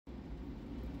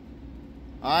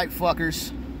Alright,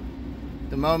 fuckers.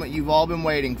 The moment you've all been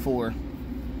waiting for.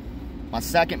 My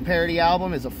second parody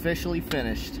album is officially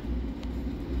finished.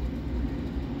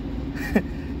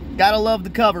 Gotta love the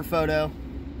cover photo.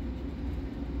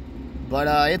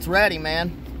 But it's ready,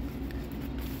 man.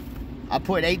 I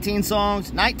put 19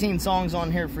 songs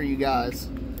on here for you guys.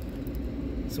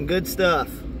 Some good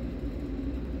stuff.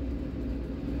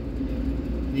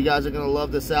 You guys are gonna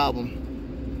love this album.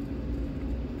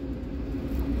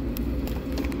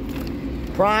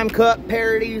 Prime Cut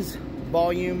Parodies,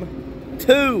 Volume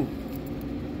 2.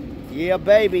 Yeah,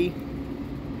 baby.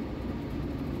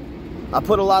 I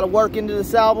put a lot of work into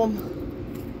this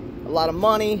album. A lot of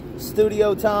money,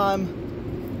 studio time.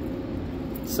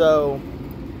 So,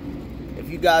 if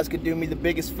you guys could do me the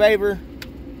biggest favor,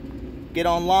 get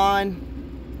online,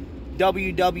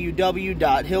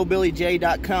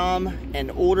 www.hillbillyj.com,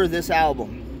 and order this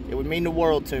album. It would mean the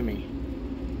world to me.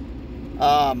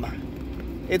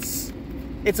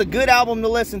 It's a good album to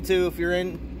listen to if you're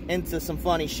into some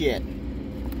funny shit.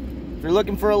 If you're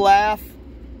looking for a laugh,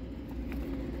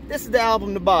 this is the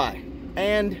album to buy.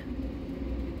 And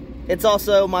it's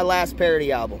also my last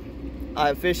parody album. I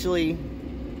officially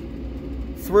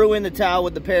threw in the towel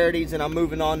with the parodies and I'm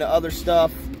moving on to other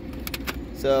stuff.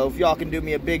 So if y'all can do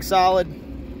me a big solid,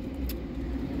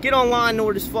 get online and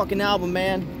order this fucking album,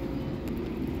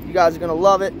 man. You guys are gonna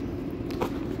love it.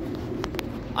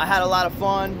 I had a lot of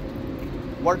fun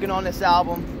working on this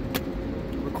album,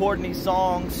 recording these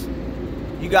songs.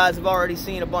 You guys have already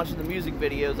seen a bunch of the music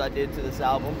videos I did to this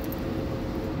album.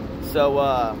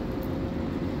 So,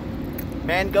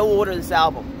 man, go order this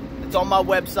album. It's on my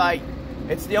website.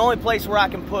 It's the only place where I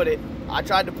can put it. I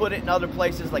tried to put it in other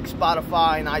places like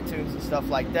Spotify and iTunes and stuff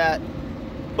like that.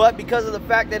 But because of the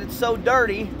fact that it's so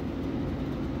dirty,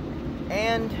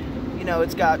 and, you know,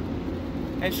 it's got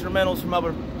instrumentals from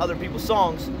other people's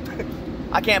songs,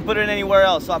 I can't put it anywhere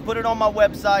else. So I put it on my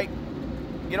website.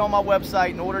 Get on my website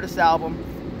and order this album.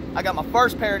 I got my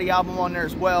first parody album on there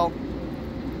as well.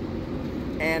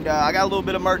 And I got a little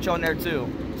bit of merch on there too.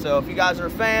 So if you guys are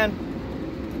a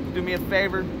fan, do me a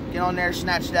favor. Get on there,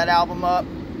 snatch that album up,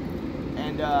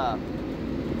 and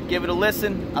give it a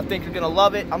listen. I think you're going to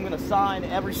love it. I'm going to sign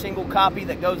every single copy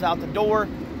that goes out the door.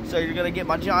 So you're going to get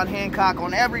my John Hancock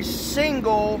on every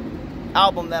single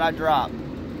album that I drop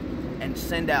and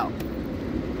send out.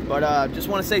 But just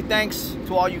want to say thanks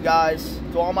to all you guys,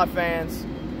 to all my fans,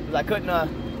 because I couldn't have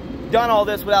done all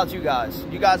this without you guys.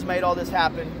 You guys made all this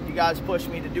happen. You guys pushed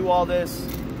me to do all this,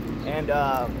 and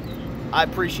I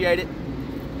appreciate it.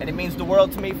 And it means the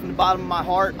world to me from the bottom of my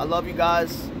heart. I love you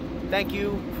guys. Thank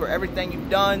you for everything you've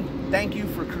done. Thank you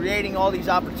for creating all these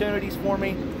opportunities for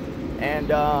me. And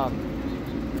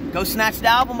go snatch the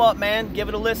album up, man. Give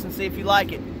it a listen, see if you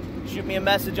like it. Shoot me a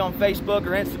message on Facebook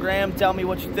or Instagram. Tell me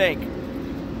what you think.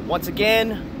 Once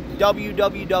again,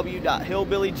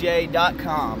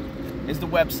 www.hillbillyj.com is the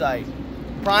website.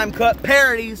 Prime Cut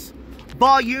Parodies,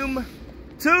 Volume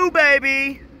 2,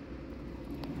 baby.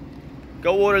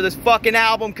 Go order this fucking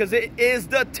album because it is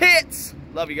the tits.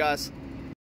 Love you guys.